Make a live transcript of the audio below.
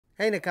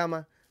Hey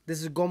Nakama,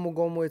 this is Gomu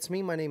Gomu, it's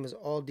me, my name is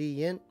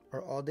Alden,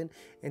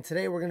 and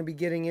today we're going to be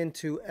getting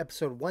into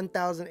episode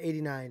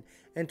 1089,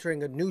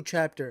 entering a new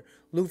chapter,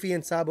 Luffy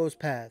and Sabo's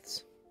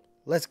Paths.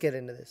 Let's get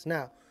into this.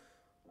 Now,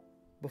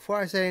 before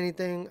I say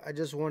anything, I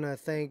just want to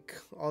thank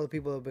all the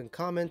people who have been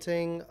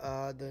commenting,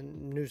 the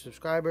new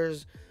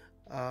subscribers.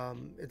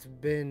 It's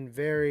been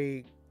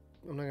very,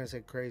 I'm not going to say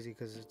crazy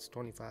because it's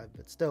 25,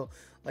 but still,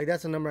 like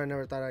that's a number I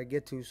never thought I'd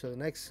get to, so the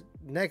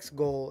next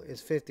goal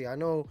is 50. I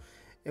know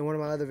in one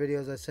of my other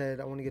videos I said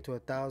I want to get to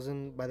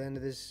 1,000 by the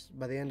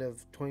end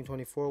of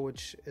 2024,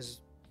 which is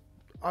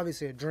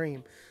obviously a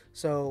dream.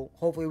 So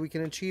hopefully we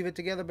can achieve it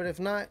together, but if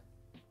not,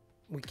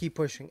 we keep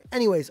pushing.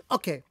 Anyways,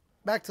 okay,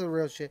 back to the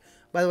real shit.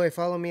 By the way,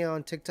 follow me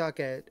on TikTok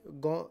at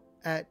Gomu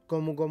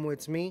Gomu,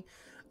 it's me.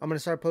 I'm going to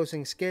start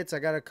posting skits. I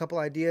got a couple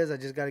ideas. I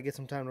just got to get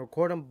some time to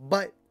record them,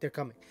 but they're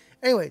coming.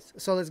 Anyways,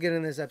 so let's get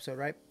into this episode,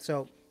 right?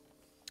 So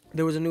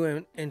there was a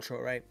new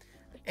intro, right?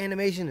 The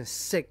animation is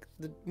sick.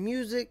 The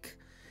music,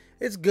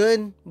 it's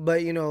good,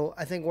 but you know,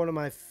 I think one of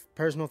my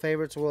personal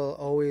favorites will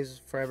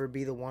always forever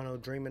be the Wano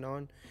Dreaming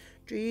On.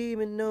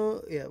 Dreaming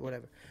on, yeah,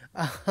 whatever.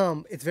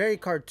 It's very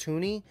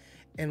cartoony,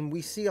 and we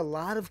see a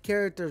lot of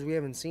characters we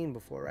haven't seen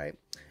before, right?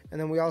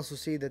 And then we also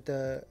see that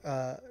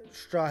the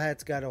Straw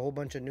Hat's got a whole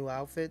bunch of new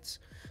outfits.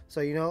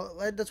 So, you know,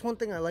 that's one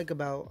thing I like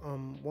about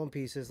One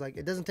Piece is, like,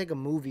 it doesn't take a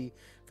movie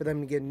for them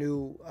to get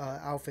new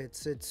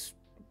outfits. It's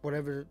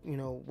whatever, you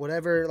know,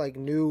 whatever, like,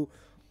 new,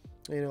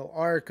 you know,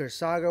 arc or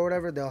saga or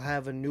whatever, they'll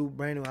have a new,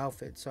 brand new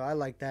outfit. So I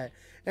like that.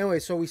 Anyway,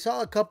 so we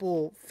saw a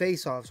couple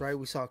face-offs, right?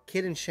 We saw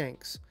Kid and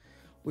Shanks.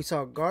 We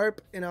saw Garp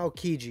and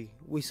Aokiji.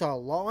 We saw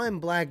Law and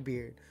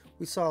Blackbeard.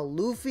 We saw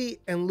Luffy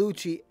and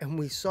Lucci. And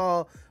we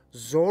saw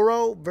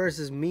Zoro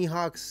versus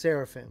Mihawk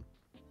Seraphim.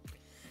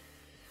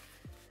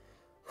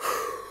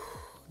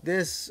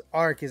 This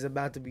arc is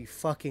about to be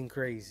fucking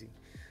crazy.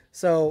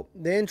 So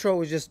the intro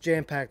was just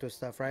jam-packed with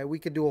stuff, right? We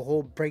could do a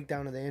whole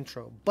breakdown of the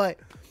intro, but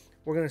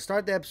we're gonna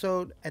start the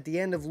episode at the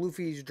end of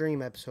Luffy's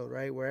dream episode,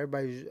 right, where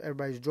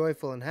everybody's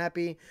joyful and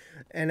happy,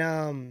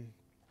 and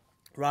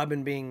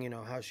Robin, being, you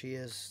know, how she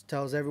is,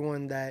 tells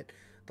everyone that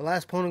the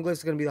last poneglyph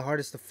is going to be the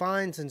hardest to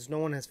find since no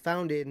one has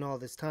found it in all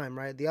this time,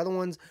 right? The other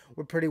ones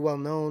were pretty well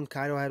known.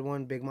 Kaido had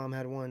one, Big Mom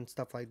had one,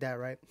 stuff like that,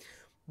 right?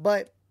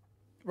 But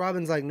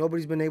Robin's like,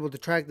 nobody's been able to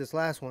track this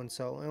last one,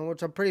 so, and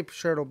which I'm pretty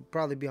sure it'll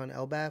probably be on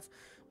Elbaf,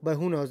 but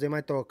who knows, they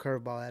might throw a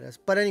curveball at us.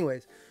 But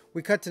anyways,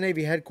 we cut to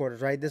Navy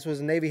headquarters, right? This was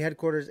Navy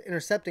headquarters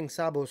intercepting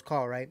Sabo's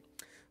call, right?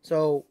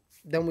 So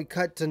then we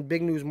cut to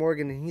Big News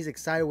Morgan, and he's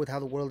excited with how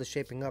the world is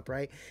shaping up,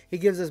 right? He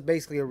gives us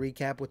basically a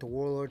recap with the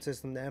warlord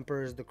system, the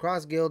emperors, the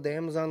Cross Guild, the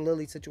Amazon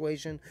Lily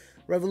situation,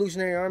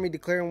 Revolutionary Army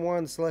declaring war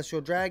on the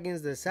Celestial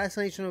Dragons, the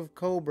assassination of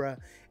Cobra,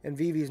 and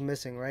Vivi's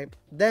missing, right?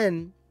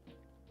 Then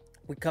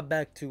we cut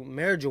back to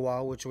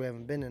Marajawal, which we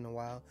haven't been in a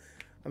while.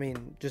 I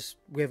mean, just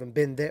we haven't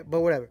been there,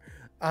 but whatever.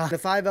 The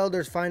five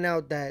elders find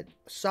out that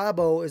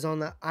Sabo is on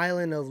the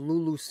island of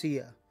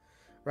Lulusia,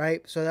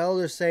 right? So the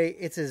elders say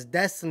it's his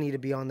destiny to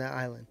be on that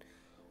island.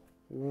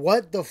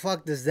 What the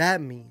fuck does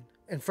that mean?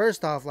 And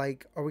first off,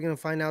 like, are we gonna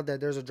find out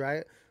that there's a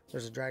Dragon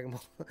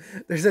Ball,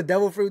 there's a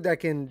devil fruit that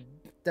can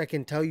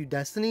tell you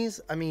destinies?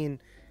 I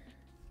mean,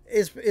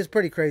 it's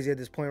pretty crazy at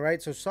this point,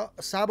 right? So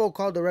Sabo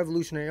called the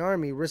Revolutionary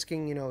Army,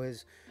 risking, you know,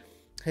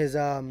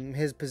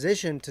 his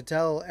position to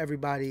tell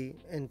everybody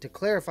and to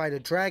clarify to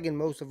Dragon,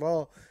 most of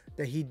all,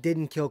 that he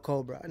didn't kill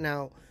Cobra.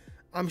 Now,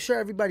 I'm sure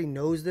everybody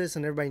knows this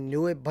and everybody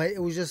knew it, but it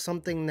was just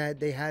something that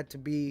they had to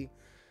be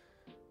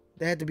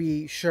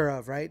sure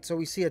of, right? So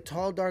we see a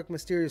tall, dark,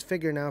 mysterious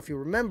figure. Now, if you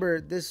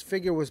remember, this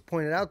figure was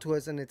pointed out to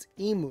us, and it's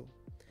Imu.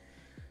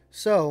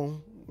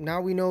 So now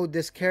we know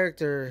this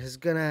character is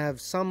gonna have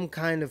some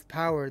kind of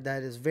power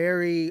that is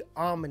very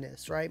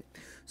ominous, right?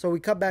 So we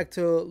cut back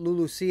to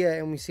Lulusia,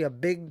 and we see a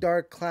big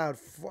dark cloud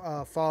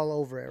fall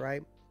over it,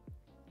 right?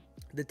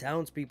 The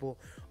townspeople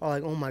are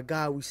like, oh my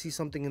god, we see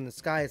something in the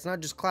sky. It's not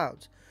just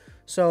clouds.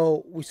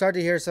 So we start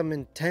to hear some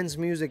intense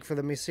music for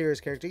the mysterious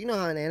character. You know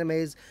how in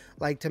animes,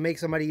 like, to make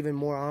somebody even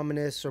more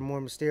ominous or more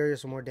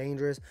mysterious or more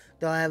dangerous,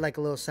 they'll add like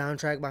a little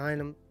soundtrack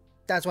behind them.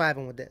 That's what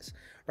happened with this,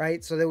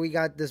 right? So then we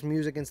got this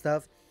music and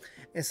stuff,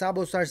 and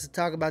Sabo starts to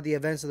talk about the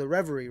events of the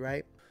reverie,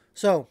 right?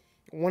 So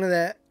one of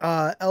the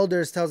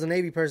elders tells a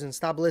Navy person,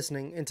 stop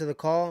listening, into the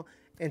call,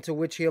 into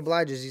which he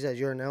obliges. He says,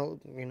 you're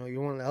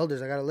you're one of the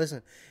elders, I gotta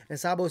listen. And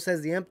Sabo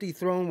says, the empty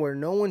throne where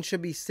no one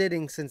should be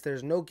sitting since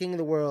there's no king of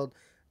the world, ...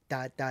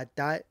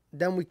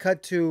 Then we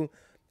cut to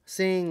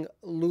seeing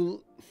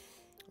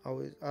I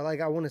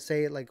want to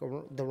say it like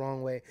the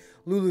wrong way,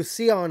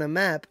 Lulusia on a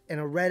map, and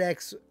a red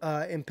X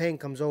in paint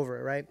comes over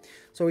it, right?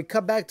 So we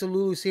cut back to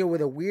Lulusia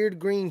with a weird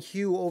green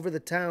hue over the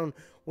town,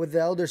 with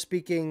the elder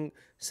speaking,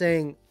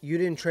 saying, you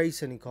didn't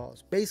trace any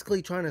calls,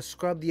 basically trying to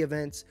scrub the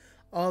events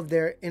of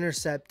their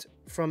intercept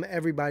from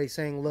everybody,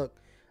 saying, look,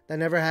 that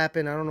never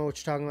happened. I don't know what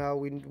you're talking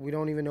about. We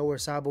don't even know where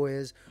Sabo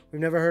is.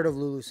 We've never heard of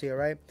Lulusia,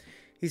 right?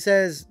 He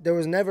says there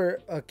was never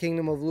a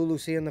kingdom of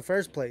Lulusia in the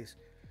first place.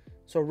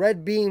 So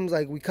red beams,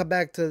 like, we cut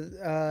back to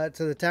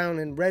the town,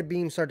 and red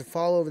beams start to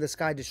fall over the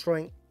sky,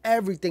 destroying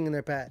everything in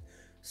their path.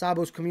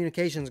 Sabo's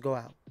communications go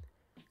out.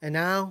 And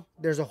now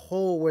there's a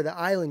hole where the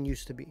island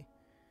used to be.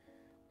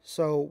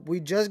 So we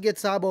just get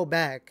Sabo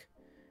back.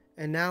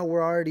 And now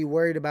we're already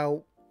worried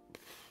about...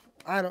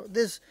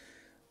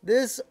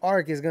 This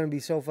arc is going to be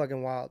so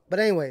fucking wild. But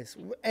anyways.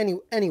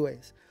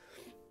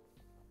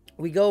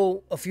 We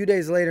go a few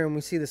days later and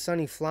we see the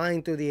Sunny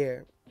flying through the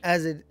air.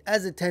 As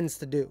it tends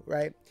to do,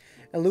 right?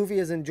 And Luffy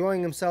is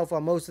enjoying himself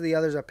while most of the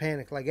others are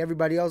panicked. Like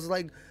everybody else is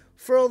like,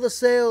 furl the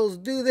sails,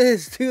 do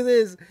this, do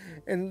this.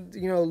 And,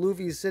 you know,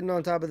 Luffy's sitting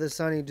on top of the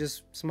Sunny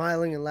just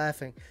smiling and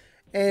laughing.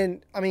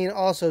 And, I mean,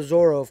 also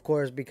Zoro, of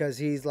course, because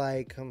he's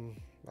like,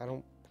 I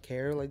don't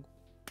care. Like,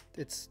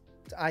 it's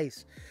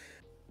ice.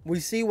 We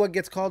see what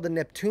gets called the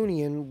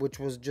Neptunian, which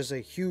was just a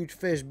huge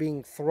fish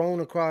being thrown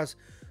across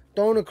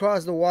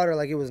the water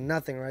like it was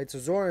nothing, right? So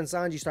Zoro and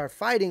Sanji start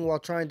fighting while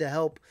trying to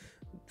help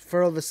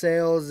furl the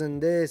sails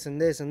and this and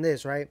this and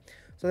this, right?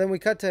 So then we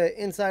cut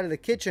to inside of the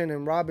kitchen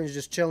and Robin's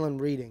just chilling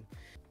reading.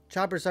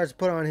 Chopper starts to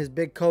put on his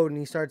big coat and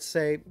he starts to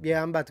say,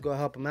 yeah, I'm about to go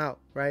help him out,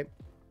 right?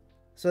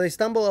 So they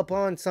stumble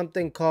upon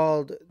something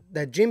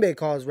that Jinbei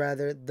calls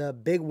the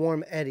Big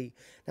Warm Eddy.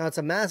 Now it's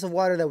a mass of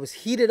water that was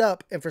heated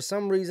up and for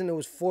some reason it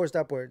was forced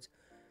upwards.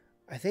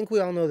 I think we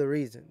all know the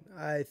reason.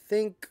 I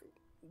think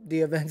the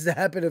events that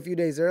happened a few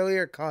days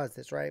earlier caused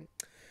this, right?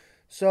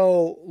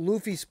 So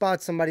Luffy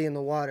spots somebody in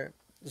the water.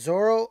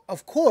 Zoro,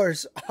 of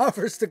course,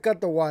 offers to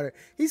cut the water.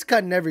 He's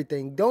cutting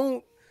everything.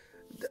 Don't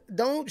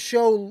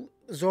show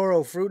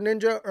Zoro Fruit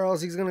Ninja or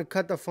else he's going to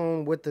cut the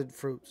phone with the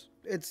fruits.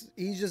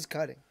 He's just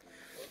cutting.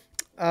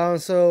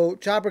 So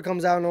Chopper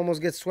comes out and almost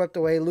gets swept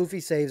away. Luffy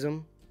saves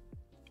him.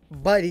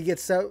 But he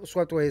gets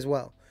swept away as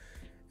well.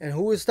 And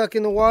who is stuck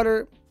in the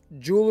water?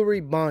 Jewelry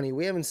Bonnie.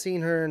 We haven't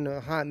seen her in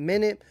a hot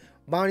minute.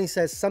 Bonnie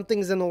says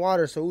something's in the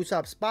water. So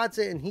Usopp spots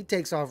it and he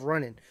takes off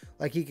running.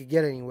 Like he could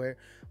get anywhere.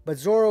 But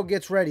Zoro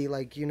gets ready.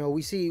 Like, you know,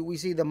 we see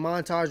the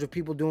montage of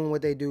people doing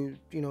what they do.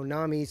 You know,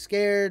 Nami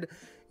scared.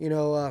 You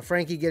know,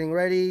 Frankie getting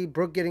ready.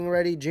 Brook getting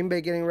ready.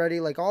 Jinbei getting ready.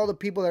 Like all the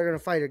people that are going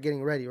to fight are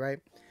getting ready, right?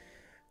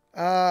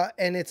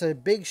 And it's a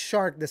big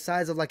shark the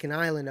size of like an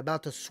island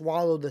about to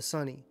swallow the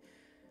Sunny.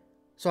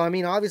 So, I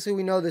mean, obviously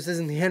we know this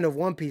isn't the end of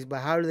One Piece, but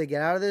how do they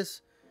get out of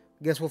this?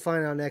 Guess we'll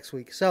find out next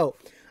week. So,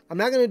 I'm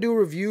not going to do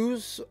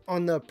reviews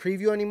on the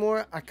preview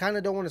anymore. I kind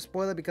of don't want to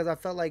spoil it because I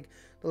felt like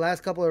the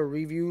last couple of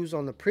reviews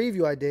on the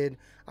preview I did,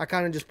 I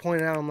kind of just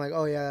pointed out, I'm like,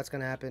 oh yeah, that's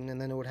going to happen. And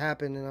then it would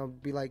happen and I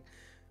would be like,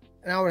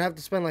 and I would have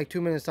to spend like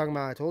 2 minutes talking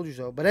about I told you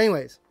so. But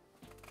anyways,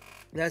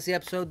 that's the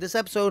episode. This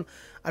episode,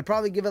 I'd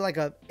probably give it like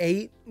a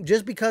 8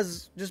 just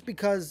because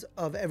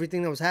of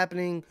everything that was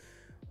happening.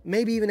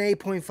 Maybe even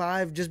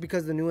 8.5 just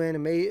because the new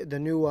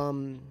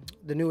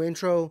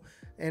intro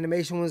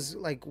animation was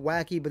like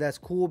wacky, but that's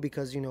cool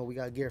because, you know, we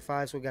got Gear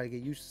 5, so we got to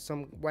get used to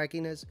some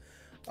wackiness.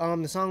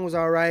 The song was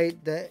all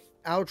right. The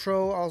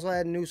outro also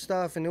had new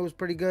stuff and it was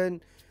pretty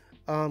good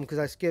because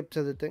I skipped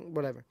to the thing,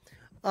 whatever.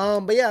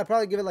 But yeah, I'd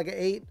probably give it like an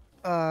 8,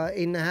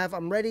 8.5.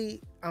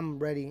 I'm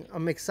ready.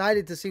 I'm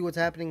excited to see what's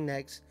happening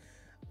next.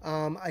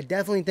 I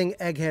definitely think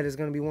Egghead is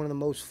going to be one of the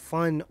most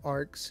fun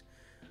arcs.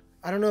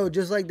 I don't know,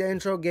 just like the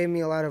intro gave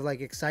me a lot of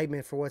like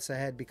excitement for what's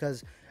ahead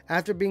because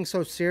after being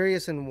so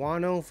serious in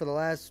Wano for the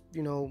last,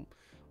 you know,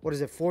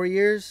 4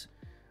 years,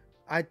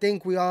 I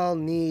think we all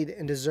need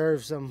and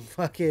deserve some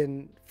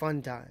fucking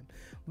fun time.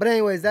 But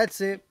anyways,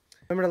 that's it.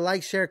 Remember to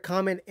like, share,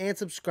 comment, and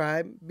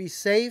subscribe. Be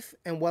safe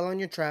and well on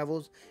your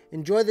travels.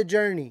 Enjoy the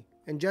journey.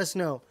 And just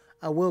know,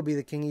 I will be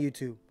the king of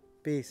YouTube.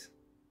 Peace.